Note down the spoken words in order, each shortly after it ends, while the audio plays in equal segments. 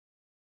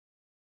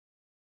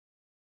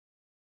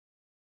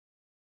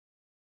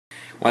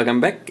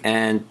Welcome back,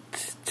 and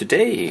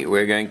today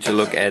we're going to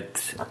look at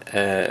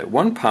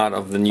one part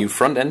of the new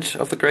front end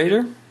of the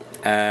grader.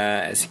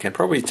 As you can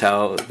probably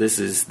tell, this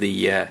is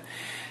the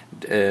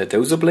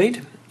Dozer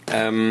blade,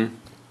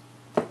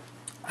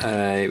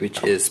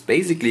 which is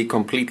basically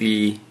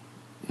completely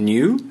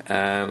new.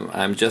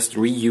 I'm just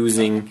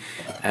reusing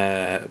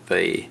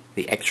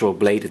the actual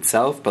blade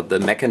itself, but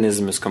the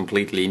mechanism is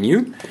completely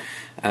new.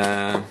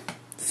 I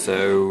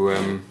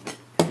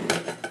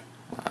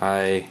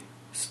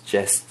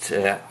suggest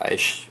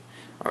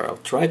I'll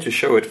try to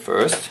show it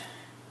first.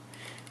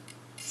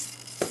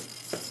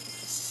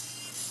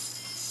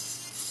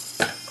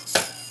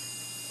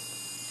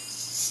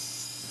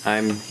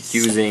 I'm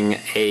using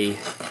a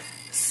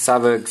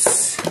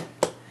Savex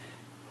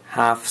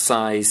half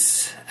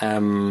size,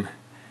 or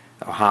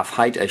half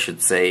height I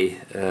should say,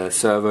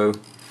 servo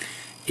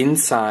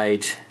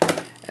inside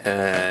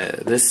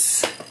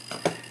this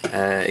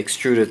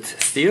extruded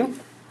steel.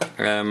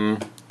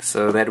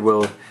 So that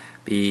will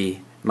be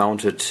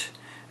mounted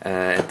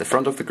at the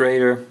front of the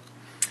grader,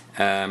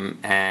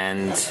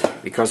 and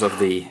because of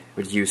the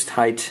reduced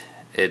height,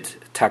 it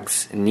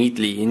tucks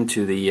neatly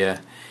into the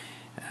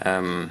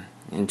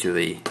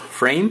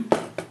frame.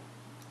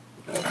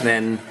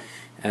 Then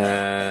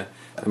the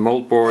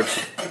mold board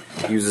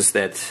uses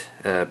that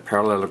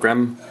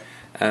parallelogram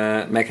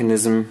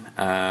mechanism.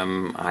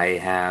 I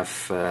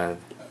have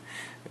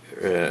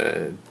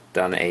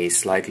done a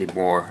slightly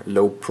more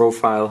low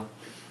profile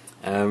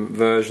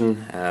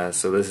version,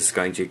 so this is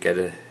going to get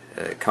a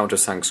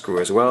countersunk screw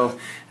as well,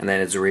 and then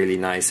it's really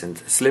nice and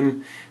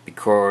slim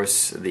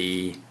because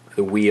the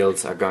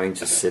wheels are going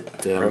to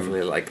sit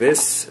roughly like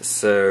this.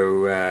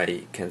 So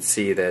you can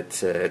see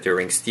that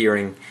during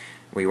steering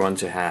we want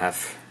to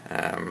have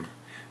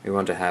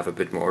a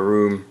bit more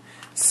room,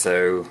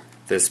 so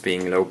this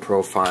being low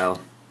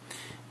profile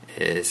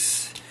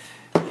is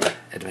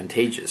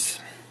advantageous.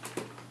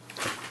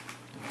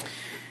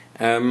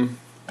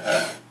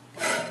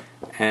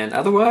 And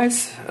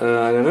otherwise,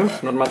 I don't know,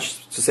 not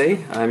much to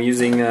say. I'm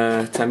using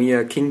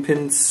Tamiya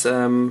kingpins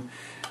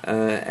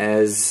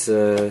as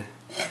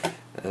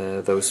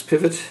those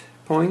pivot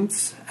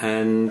points,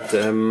 and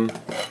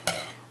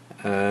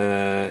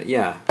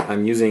yeah,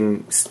 I'm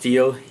using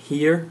steel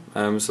here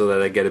so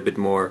that I get a bit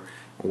more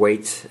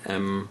weight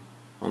on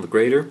the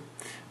grader.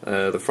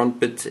 The front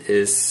bit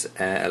is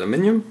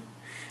aluminium,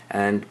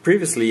 and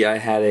previously I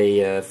had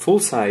a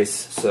full-size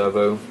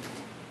servo,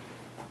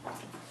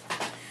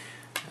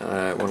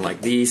 one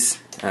like these,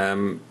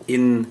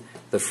 in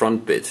the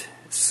front bit.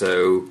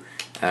 So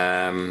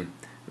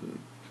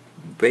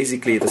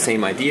basically the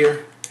same idea.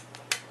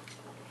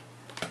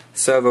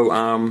 Servo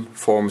arm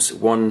forms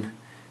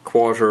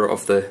 1/4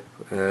 of the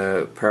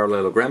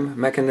parallelogram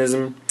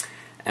mechanism,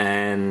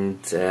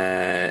 and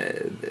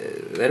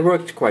that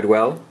worked quite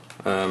well.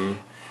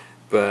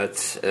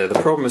 But the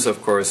problem is,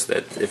 of course,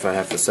 that if I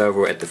have the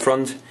servo at the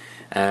front,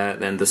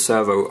 then the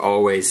servo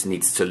always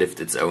needs to lift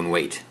its own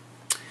weight.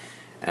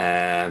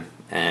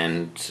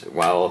 And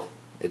while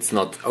it's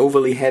not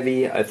overly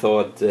heavy, I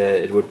thought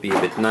it would be a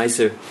bit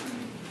nicer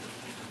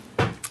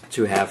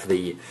to have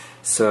the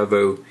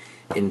servo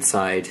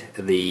inside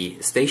the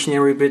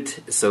stationary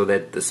bit, so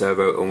that the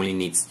servo only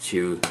needs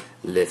to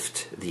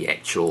lift the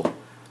actual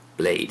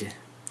blade.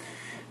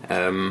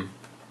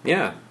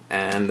 Yeah,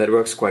 and that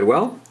works quite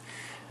well,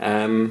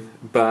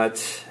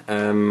 but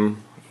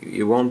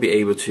you won't be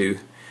able to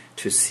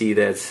see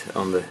that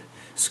on the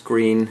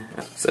screen.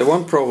 So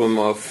one problem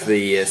of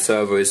the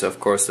servo is, of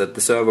course, that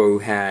the servo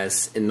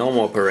has, in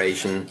normal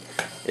operation,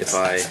 if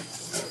I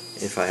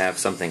have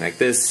something like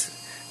this,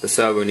 the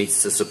servo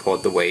needs to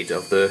support the weight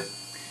of the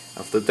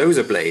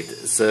Dozer blade.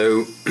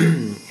 So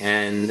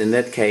and in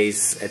that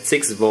case, at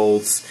 6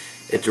 volts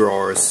it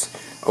draws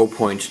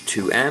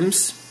 0.2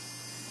 amps,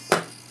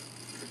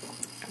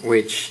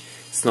 which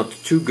is not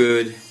too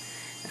good.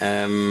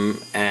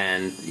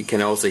 And you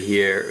can also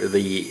hear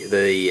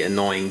the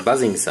annoying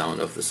buzzing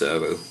sound of the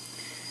servo.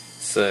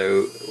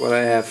 So what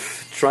I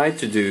have tried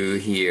to do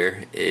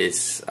here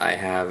is I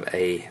have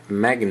a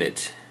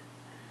magnet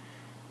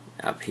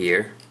up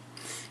here,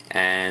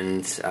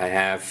 and I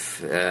have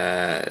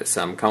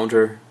some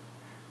counter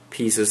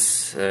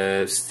pieces,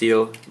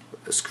 steel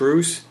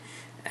screws,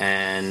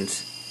 and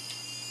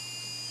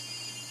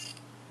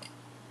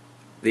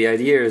the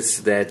idea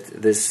is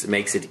that this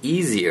makes it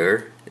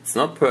easier. It's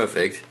not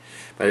perfect,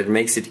 but it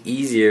makes it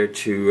easier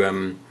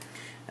to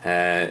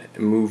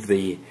move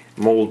the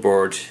mold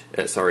board,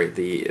 the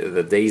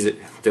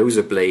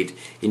Dozer blade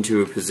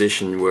into a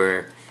position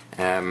where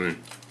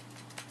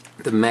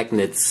the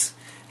magnets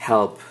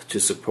help to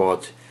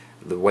support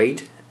the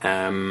weight,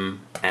 and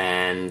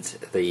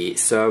the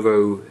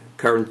servo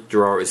current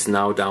draw is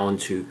now down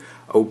to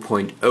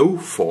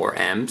 0.04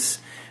 amps,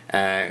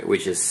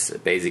 which is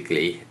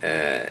basically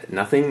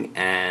nothing,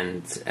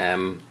 and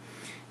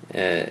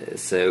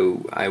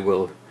so I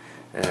will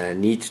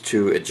need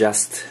to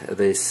adjust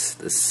this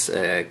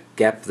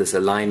gap, this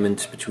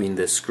alignment between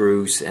the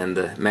screws and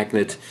the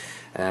magnet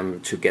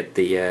to get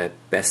the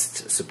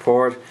best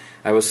support.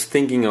 I was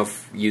thinking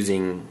of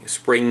using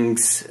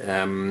springs,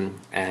 but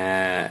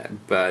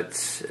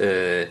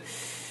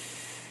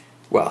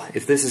well,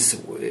 if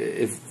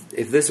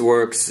this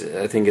works,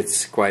 I think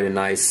it's quite a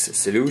nice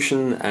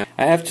solution. I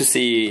have to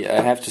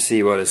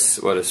see what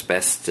is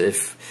best.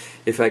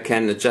 If I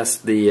can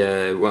adjust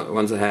the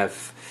once I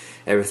have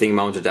everything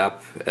mounted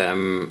up,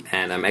 and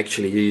I'm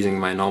actually using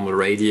my normal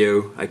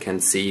radio, I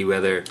can see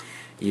whether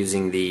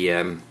using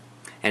the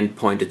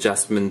endpoint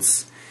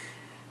adjustments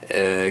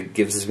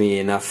gives me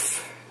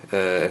enough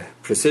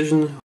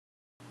precision.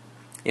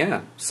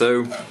 Yeah,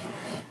 so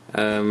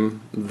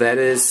that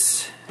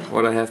is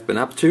what I have been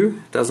up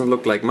to. Doesn't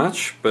look like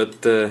much,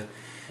 but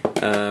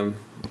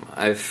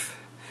I've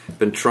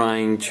been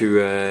trying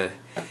to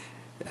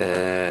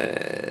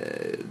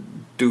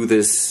do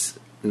this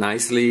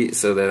nicely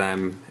so that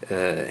I'm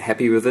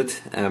happy with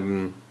it,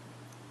 and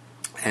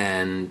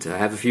I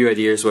have a few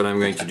ideas what I'm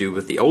going to do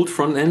with the old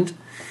front end,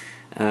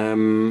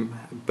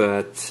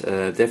 but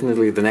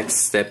definitely the next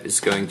step is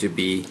going to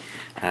be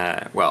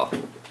well,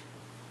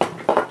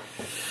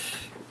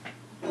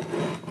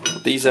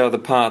 these are the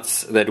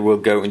parts that will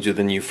go into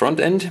the new front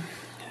end.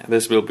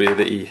 This will be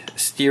the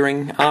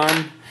steering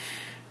arm.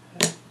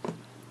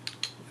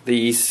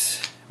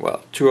 These,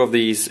 well, two of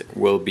these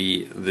will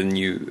be the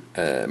new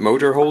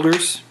motor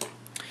holders,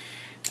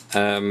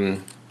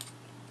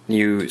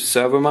 new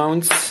servo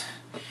mounts.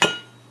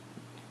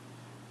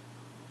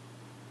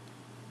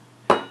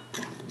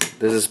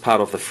 This is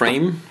part of the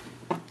frame.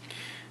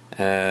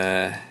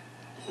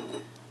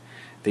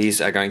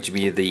 These are going to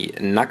be the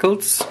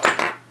knuckles.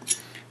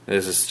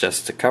 This is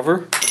just the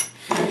cover,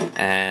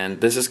 and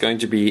this is going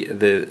to be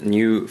the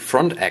new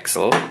front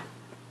axle,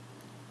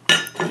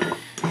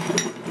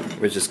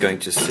 which is going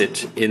to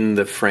sit in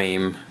the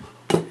frame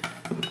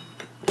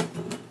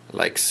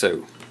like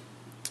so.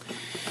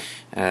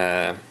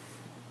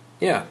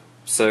 Yeah,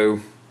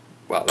 so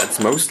well, that's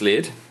mostly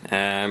it,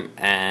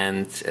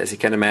 and as you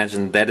can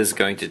imagine, that is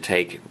going to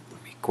take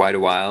quite a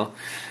while.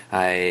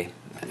 But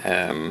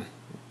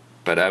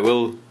I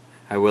will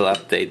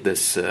update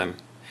this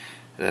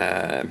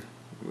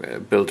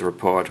build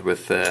report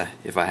with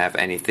if I have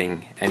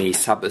any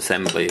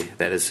sub-assembly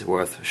that is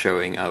worth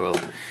showing. I will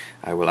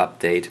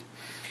update,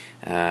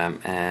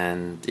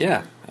 and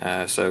yeah,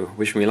 so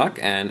wish me luck,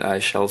 and I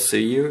shall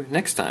see you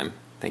next time.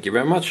 Thank you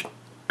very much.